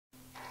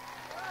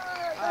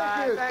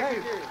you. Thank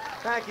you.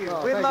 Thank you.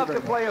 Oh, We'd thank love you to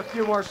very play a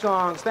few more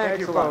songs. Thank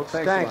you, Thanks a lot. folks.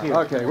 Thanks a Thank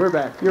lot. you. Okay, we're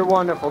back. You're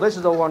wonderful. This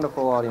is a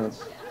wonderful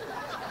audience.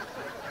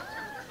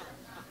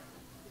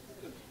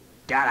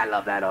 God, I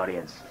love that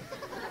audience.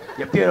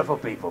 You're beautiful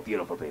people,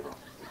 beautiful people.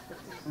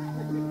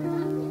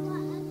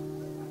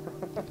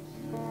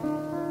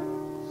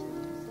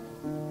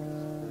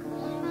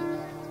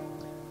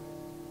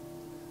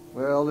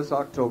 Well, this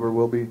October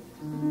we'll be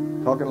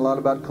talking a lot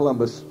about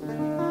Columbus.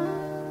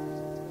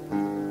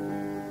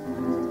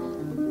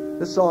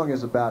 This song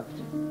is about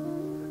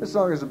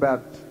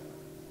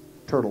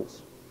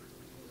turtles.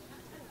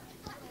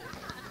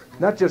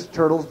 Not just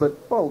turtles, but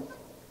well,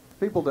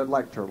 people that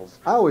like turtles.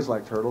 I always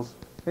like turtles.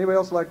 Anybody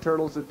else like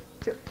turtles?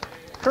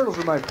 Turtles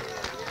are my...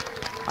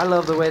 I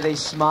love the way they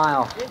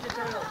smile.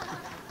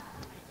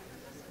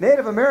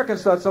 Native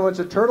Americans thought so much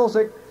of turtles,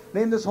 they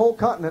named this whole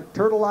continent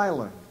Turtle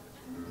Island.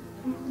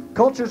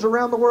 Cultures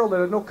around the world that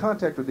had no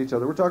contact with each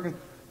other. We're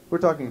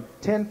talking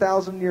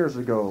 10,000 years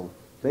ago.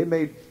 They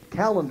made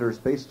calendars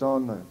based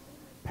on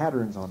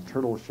patterns on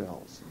turtle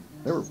shells.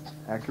 They were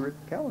accurate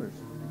calendars.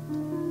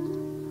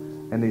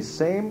 And these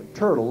same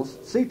turtles,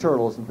 sea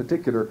turtles in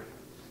particular,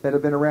 that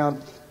have been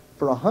around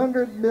for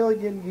 100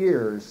 million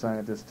years,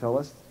 scientists tell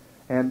us,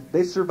 and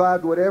they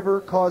survived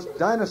whatever caused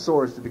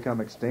dinosaurs to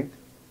become extinct,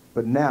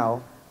 but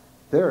now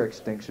their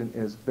extinction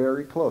is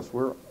very close.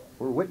 We're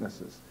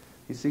witnesses.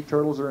 You sea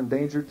turtles are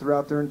endangered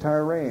throughout their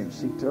entire range.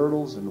 Sea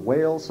turtles and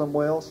whales, some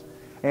whales,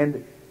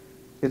 and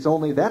that's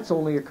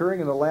only occurring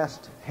in the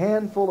last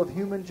handful of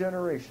human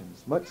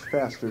generations, much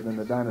faster than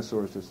the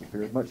dinosaurs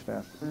disappeared, much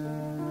faster.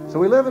 So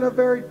we live in a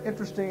very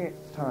interesting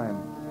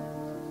time.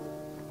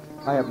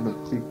 I happen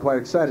to be quite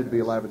excited to be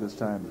alive at this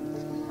time.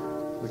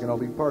 We can all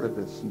be part of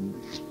this and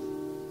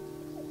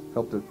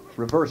help to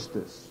reverse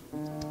this.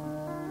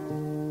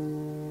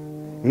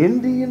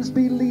 Indians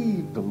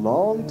believed a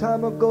long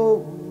time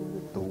ago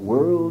that the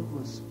world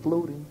was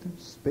floating through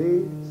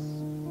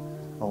space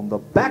on the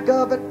back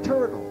of a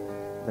turtle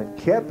that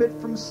kept it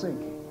from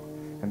sinking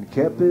and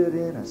kept it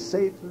in a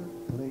safer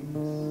place.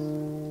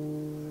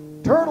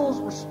 Turtles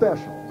were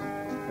special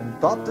and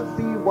thought to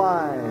be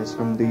wise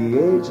from the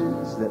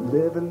ages that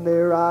live in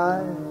their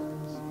eyes.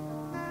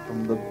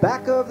 From the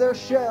back of their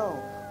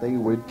shell, they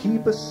would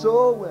keep us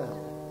so well.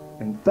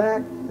 In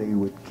fact, they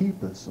would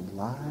keep us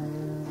alive.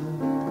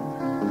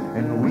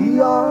 And we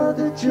are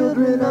the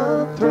children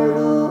of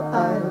Turtle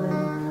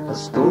Island, a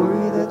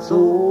story that's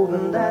old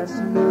and that's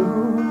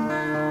new.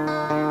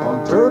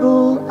 On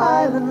Turtle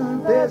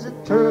Island, there's a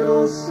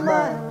turtle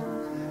smile,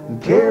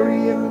 and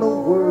carrying the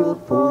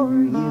world for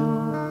you.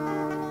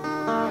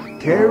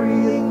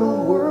 Carrying the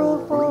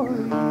world for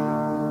you.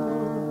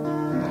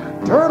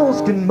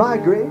 Turtles can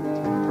migrate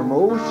from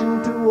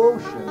ocean to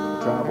ocean,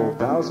 travel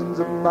thousands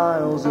of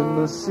miles in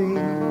the sea,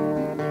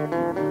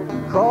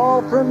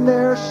 crawl from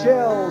their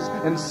shells,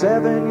 and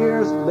 7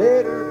 years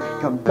later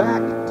come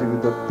back to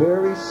the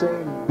very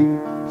same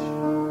beach.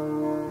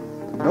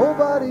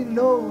 Nobody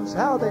knows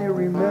how they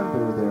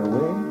remember their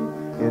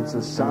way. It's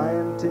a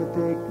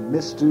scientific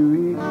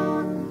mystery.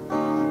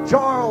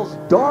 Charles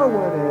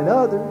Darwin and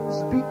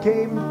others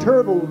became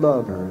turtle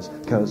lovers,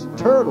 'cause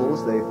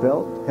turtles, they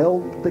felt,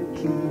 held the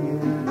key.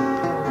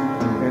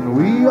 And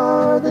we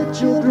are the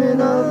children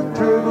of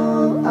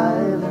Turtle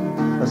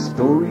Island, a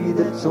story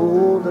that's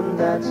old and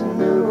that's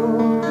new.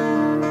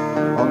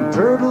 On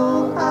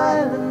Turtle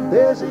Island,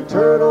 there's a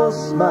turtle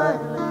smiling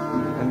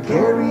and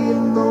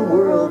carrying the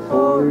world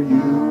for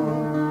you.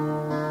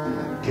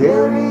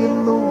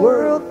 Carrying the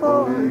world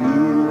for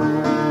you.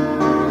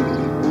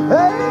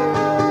 Hey!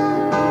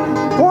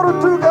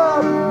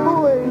 Tortuga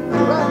muy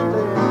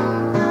grande.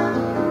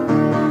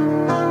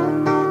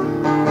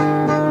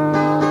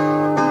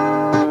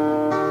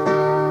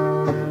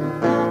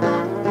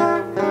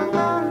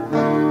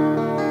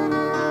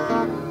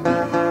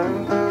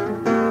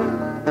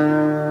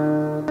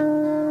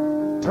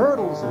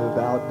 Turtles have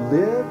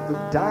outlived the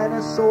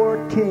dinosaur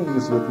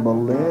kings with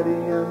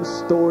millenniums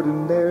stored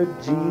in their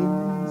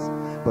genes.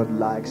 But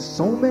like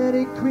so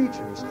many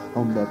creatures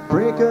on the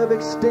brink of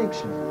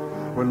extinction,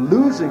 we're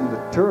losing the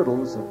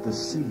turtles of the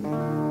sea.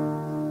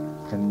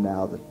 And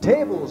now the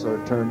tables are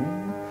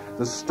turning,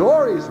 the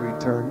stories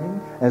returning,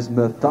 as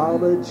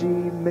mythology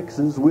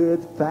mixes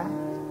with fact.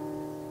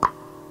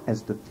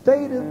 As the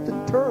fate of the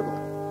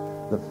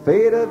turtle, the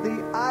fate of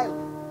the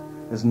island,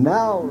 is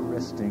now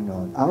resting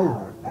on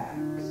our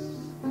backs.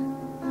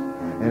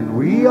 And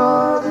we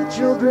are the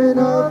children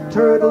of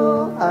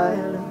Turtle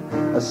Island,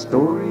 a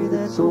story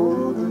that's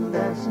old and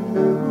that's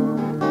new.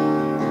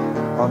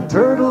 On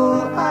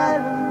Turtle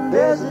Island,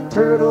 there's a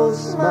turtle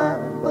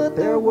smile, but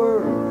their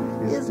world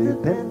is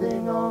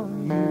depending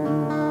on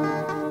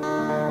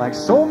you. Like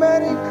so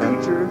many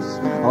creatures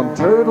on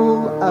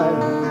Turtle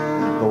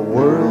Island, the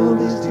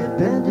world is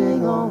depending